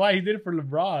 Not for Dwight. He did it for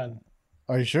LeBron.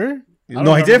 Are you sure?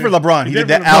 no, he did for LeBron. He did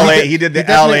the for LeBron. LA. He did the He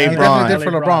definitely- LA he Bron. definitely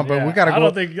did for LeBron, but we gotta I go-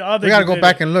 don't think We gotta go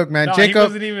back and look, man. No, Jacob he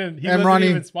wasn't even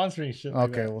Ronnie- sponsoring shit.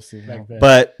 Like Okay, that we'll see. back then.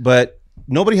 But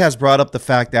nobody has brought up the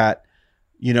fact that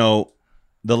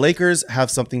the Lakers have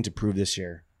something to prove this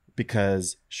year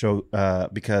because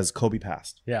Kobe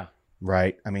passed. yeah,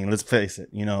 Right. I mean, let's face it.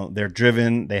 They're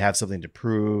driven. They have something to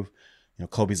prove.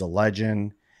 Kobe's a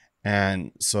legend,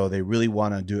 and so they really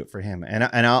want to do it for him. And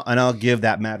I'll give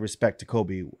that mad respect to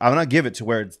Kobe. I'm gonna give it to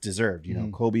where it's deserved.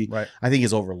 Kobe, Right. I think,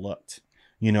 is overlooked.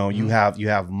 You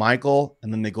have Michael,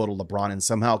 and then they go to LeBron, and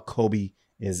somehow Kobe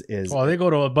is. well, they go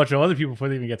to a bunch of other people before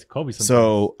they even get to Kobe. Sometimes.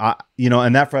 So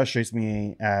and that frustrates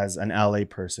me as an LA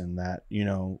person that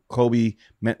Kobe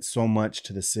meant so much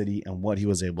to the city and what he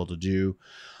was able to do.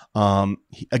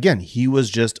 He was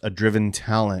just a driven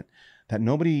talent that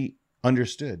nobody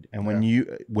understood. And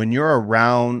when you're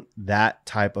around that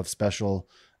type of special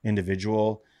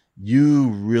individual, you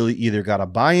really either got to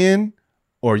buy in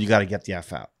or you got to get the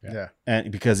F out. Yeah.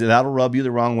 And because that'll rub you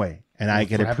the wrong way. And I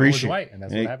can appreciate and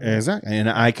that's what happened. exactly. And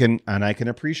I can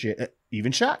appreciate it.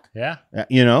 Even Shaq. Yeah,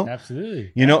 You know,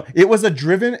 absolutely. you know, it was a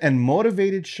driven and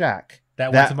motivated Shaq.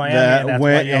 That went to Miami, and that's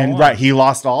why y'all won. right, he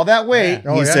lost all that weight.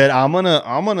 Yeah. Oh, He yeah. said,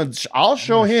 I'll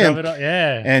show him. Shove it up.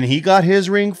 Yeah. And he got his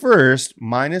ring first,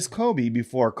 minus Kobe,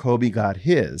 before Kobe got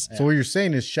his. So what you're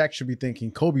saying is Shaq should be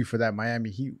thanking Kobe for that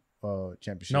Miami Heat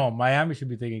championship. No, Miami should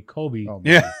be thinking Kobe. Oh,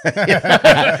 Yeah.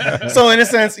 So in a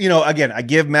sense, you know, again, I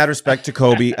give mad respect to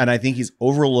Kobe, and I think he's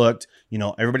overlooked. You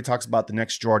know, everybody talks about the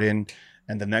next Jordan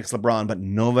and the next LeBron, but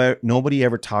nobody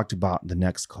ever talked about the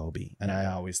next Kobe. And I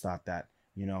always thought that,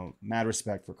 you know, mad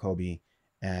respect for Kobe.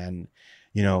 And,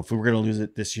 you know, if we were going to lose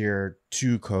it this year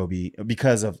to Kobe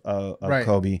because of Right.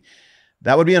 Kobe,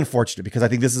 that would be unfortunate because I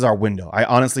think this is our window. I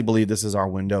honestly believe this is our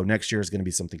window. Next year is going to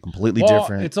be something completely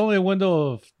different. It's only a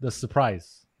window of the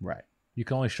surprise. Right. You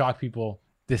can only shock people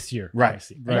this year. Right.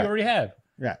 obviously. And Right. you already have.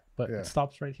 Yeah. But Yeah. it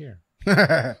stops right here.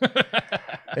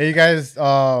 Hey, you guys,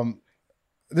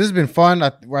 this has been fun. I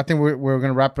think we're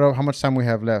gonna wrap it up. How much time we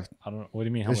have left? I don't know. What do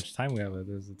you mean? How There's- much time we have?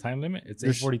 There's a time limit? It's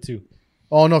There's- 8:42.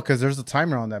 Oh no, because there's a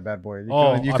timer on that bad boy. You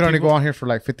Oh, can only people- go on here for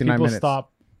like 59 People minutes.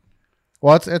 stop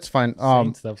Well, it's fine.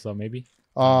 saying stuff, so maybe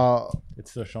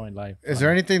it's still showing live. Is there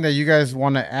anything that you guys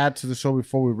want to add to the show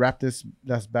before we wrap this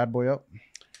bad boy up?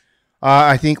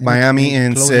 I think Miami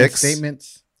in Closing 6.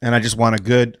 statements. And I just want a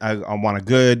good, I want a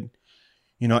good,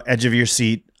 you know, edge of your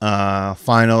seat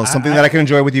final, something that I can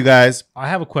enjoy with you guys. I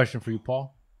have a question for you,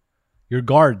 Paul. Your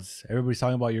guards. Everybody's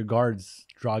talking about your guards.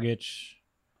 Dragic,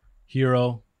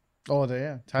 Hero. Oh,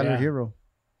 Tyler Yeah. Hero.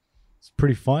 It's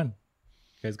pretty fun.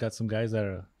 You guys got some guys that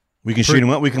are We can shoot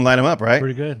them up. We can light them up, right?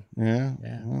 pretty good. Yeah.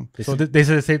 Yeah. They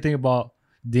said the same thing about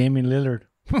Damian Lillard.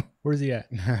 Where's he at?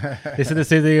 They said the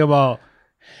same thing about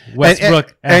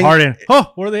Westbrook and Harden.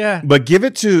 Oh, where are they at? But give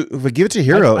it to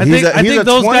Hero. I he's think a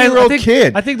those guys. 20-year-old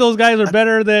kid. I think those guys are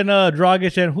better than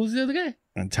Dragic and who's the other guy?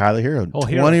 And Tyler Hero, Oh,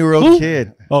 Hero. 20-year-old Who?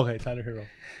 kid. Okay, Tyler Hero.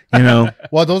 You know,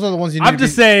 Well, those are the ones you need I'm to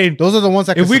just be- saying. Those are the ones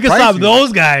that If we can surprise stop you.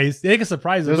 those guys, they can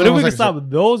surprise us. Those But are if the we ones can that stop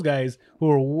those guys who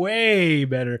are way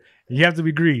better, you have to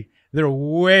agree they're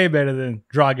way better than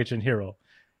Dragic and Hero.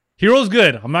 Hero's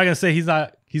good. I'm not gonna say he's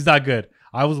not good.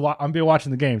 I'm been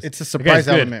watching the games. It's a The guy's surprise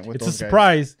good. element with It's those a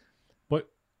surprise, but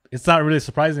it's not really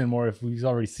surprising anymore if we've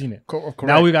already seen it. Correct.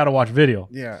 Now we got to watch video,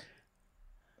 Yeah.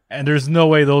 and there's no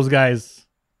way those guys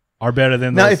are better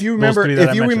than now those, if you those remember, three that I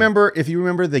mentioned. if you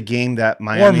remember the game that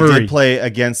Miami Murray. did play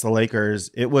against the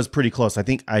Lakers, it was pretty close. I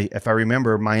think if I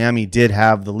remember, Miami did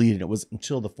have the lead, and it was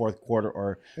until the fourth quarter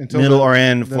or Until middle the- or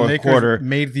end The fourth Lakers quarter.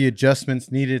 made the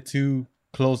adjustments needed to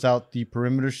close out the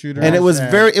perimeter shooter. And it was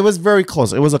very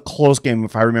close. It was a close game,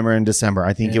 if I remember, in December.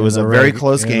 I think it was a very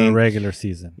close in game. the regular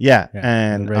season. Yeah, Yeah,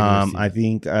 and in the regular season. I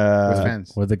think, with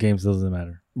fans. Where the games doesn't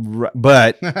matter.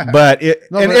 but it,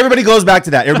 No, and but- everybody goes back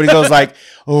to that. Everybody goes like,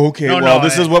 oh, okay, No,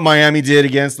 this is what Miami did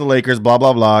against the Lakers. Blah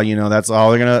blah blah. You know, that's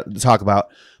all they're gonna talk about.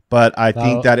 But I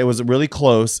think that it was really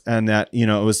close, and that it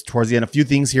was towards the end. A few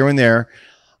things here and there.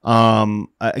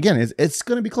 Again, it's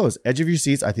gonna be close. Edge of your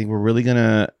seats. I think we're really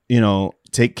gonna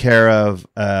take care of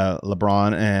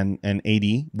LeBron and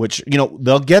AD, which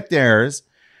they'll get theirs,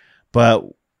 but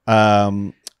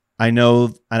I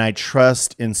know and I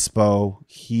trust in Spo.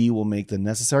 He will make the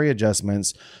necessary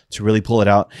adjustments to really pull it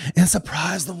out and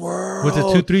surprise the world. With the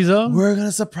 2-3 zone We're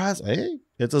gonna surprise. Hey,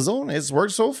 it's a zone. It's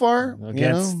worked so far.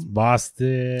 against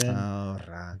Boston. All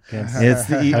right. Against, It's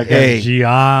the against hey.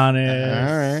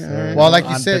 Giannis. All right. Well, like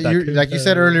you said,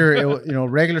 Antetokounmpo. earlier,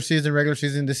 regular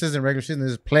season. This isn't regular season.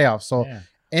 This is playoffs. So Yeah.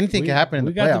 anything can happen in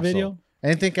the We got playoffs. the video. So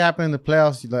anything can happen in the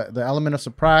playoffs. The element of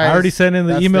surprise. I already sent in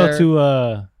the that's email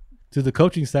there. to the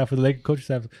coaching staff, for the Lakers coaching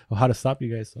staff, of how to stop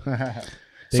you guys.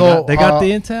 So So, they got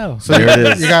the intel. So There it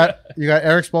is. you got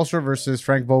Eric Spoelstra versus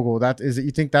Frank Vogel. That is it.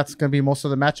 You think that's going to be most of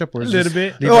the matchup, or A is little this-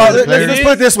 bit. leave Well, it to the players? let's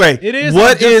put it this way. It is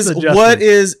What just is adjustments. what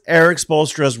is Eric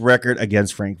Spoelstra's record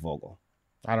against Frank Vogel?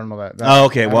 I don't know that. Oh,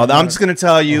 okay, well, I'm just going to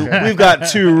tell you, Okay. we've got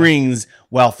 2 rings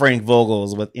while Frank Vogel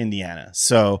is with Indiana.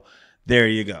 So there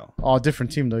you go. all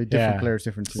different team though. Different Yeah. players,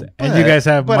 different team. And you guys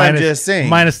have But I'm just saying.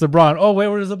 minus LeBron. Oh, wait,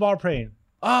 where's the ball playing?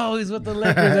 Oh, he's with the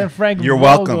Lakers and Frank You're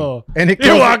Vogel. welcome. Any You're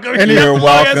closing- welcome. Any, You're Last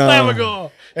welcome. time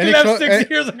ago. Any He left clo- 6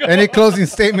 years ago. any closing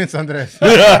statements, Andres?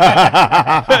 Lakers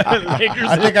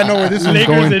I think I know where this one's Lakers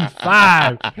going. in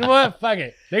 5. You know what? Fuck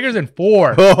it. Lakers in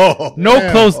 4. Oh, No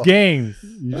Damn. close games.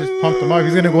 You just pumped him up.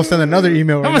 He's gonna go send another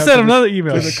email. I'm gonna send another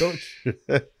email. to the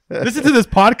coach. Listen to this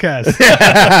podcast.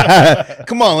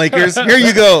 Come on, Lakers. Here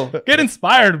you go. Get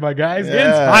inspired, my guys. Get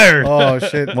Yeah. inspired. Oh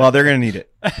shit! Well, they're gonna need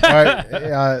it. All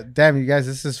right, damn you guys,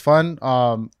 this is fun.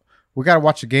 We gotta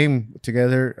watch a game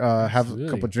together. Have a Absolutely.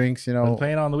 couple drinks, you Been know.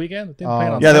 playing on the weekend. I think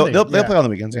playing on Yeah, Sunday. they'll Yeah. play on the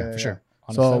weekends. Yeah, Yeah, for yeah. sure.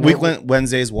 On So Sunday.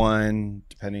 Wednesdays one,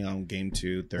 depending on game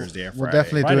 2, Thursday or Friday. We'll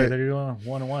definitely Friday, do it. they're doing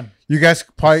 1-1. You guys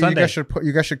probably Sunday.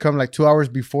 you guys should come like 2 hours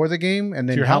before the game and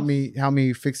then your help house?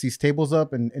 me fix these tables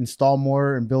up and install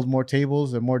more and build more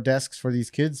tables and more desks for these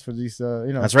kids for these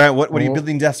you know. That's right. What are you Well,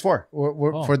 building desks for?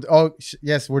 We're Oh.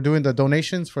 yes, we're doing the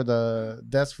donations for the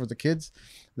desks for the kids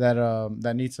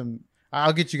that need some.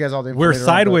 I'll get you guys all the info We're later on,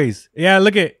 but sideways. Yeah,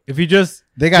 look at if you just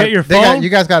They got get your they got- phone. you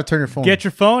guys got to turn your phone. get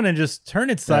your phone and just turn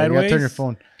it Yeah, you sideways. gotta turn your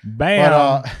phone. Bam.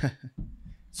 But,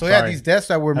 so yeah, Sorry. these desks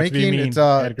that we're Have to be making, mean, it's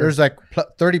Edgar. there's like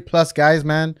 30 plus guys,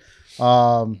 man.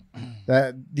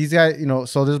 That these guys, you know,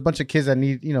 so there's a bunch of kids that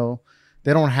need, you know,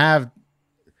 they don't have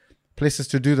places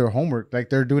to do their homework. Like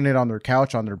they're doing it on their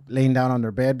couch, laying down on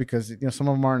their bed because you know some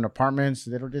of them are in apartments.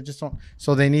 They just don't.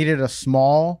 So they needed a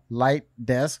small, light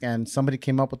desk, and somebody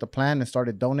came up with a plan and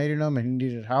started donating them, and he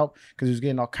needed help because he was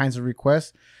getting all kinds of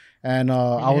requests. And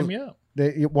I Hit was, me up.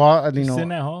 you Just know,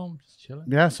 sitting at home, just chilling.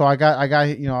 yeah, so I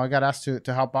got asked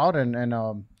to help out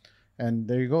and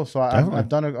there you go. So I've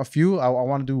done a few. I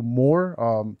want to do more.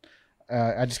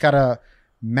 I just gotta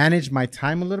manage my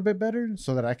time a little bit better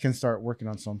so that I can start working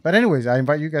on some. But anyways, I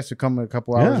invite you guys to come a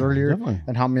couple hours Yeah, earlier definitely.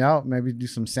 and help me out. Maybe do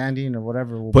some sanding or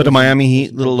whatever. We'll Put the some- Miami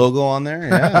Heat little logo on there.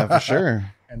 Yeah, for sure.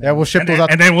 And Yeah, we'll ship those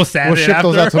out. And then we'll sand We'll it ship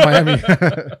those out after. to Miami.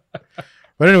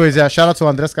 But anyways, yeah, shout out to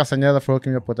Andres Castañeda for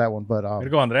hooking me up with that one. But Here you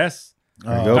go, Andres.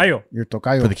 There you go. Gallo. your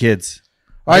tocayo. For the kids.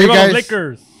 All right, Here you you go, guys.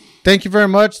 Lakers. Thank you very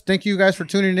much. Thank you guys for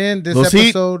tuning in. This We'll see.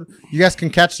 episode, you guys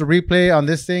can catch the replay on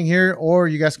this thing here, or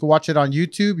you guys can watch it on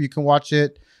YouTube. You can watch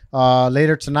it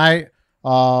later tonight,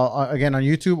 again on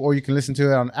YouTube, or you can listen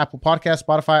to it on Apple Podcasts,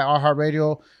 Spotify,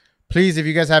 iHeartRadio. Please, if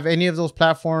you guys have any of those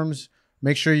platforms,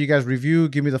 make sure you guys review,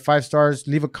 give me the 5 stars,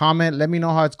 leave a comment, let me know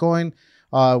how it's going.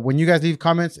 When you guys leave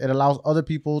comments, it allows other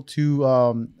people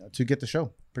to get the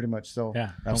show, pretty much. So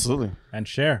Yeah, Absolutely. and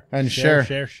share. Share.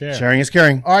 Sharing is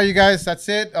caring. All right, you guys, that's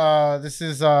it. This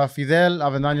is Fidel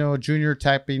Avendaño Jr.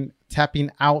 tapping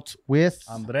out with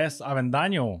Andres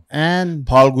Avendaño. and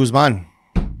Paul Guzman.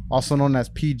 also known as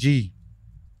PG.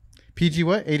 PG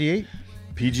what? 88?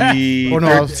 PG Oh no,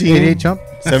 I was 88 chump.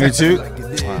 72. Like it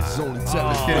is, only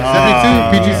tell it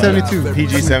 72. PG 72.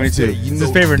 PG 72. You It's know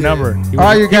his favorite the number. game. He All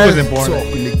right, you guys. wasn't born.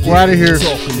 Talking again, We're out of here.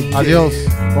 talking again. Adios.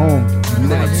 Boom.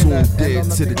 Now tuned in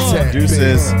to the tap.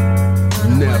 Deuces.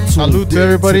 Now tuned Salute to in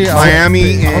everybody. the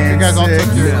Miami I hope you guys all and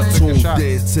took your, Now took your tuned shot.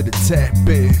 in to the tap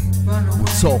in.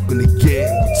 We're talking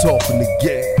again. We're talking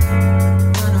again.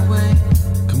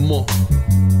 Come on.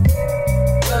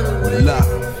 We're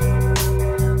live.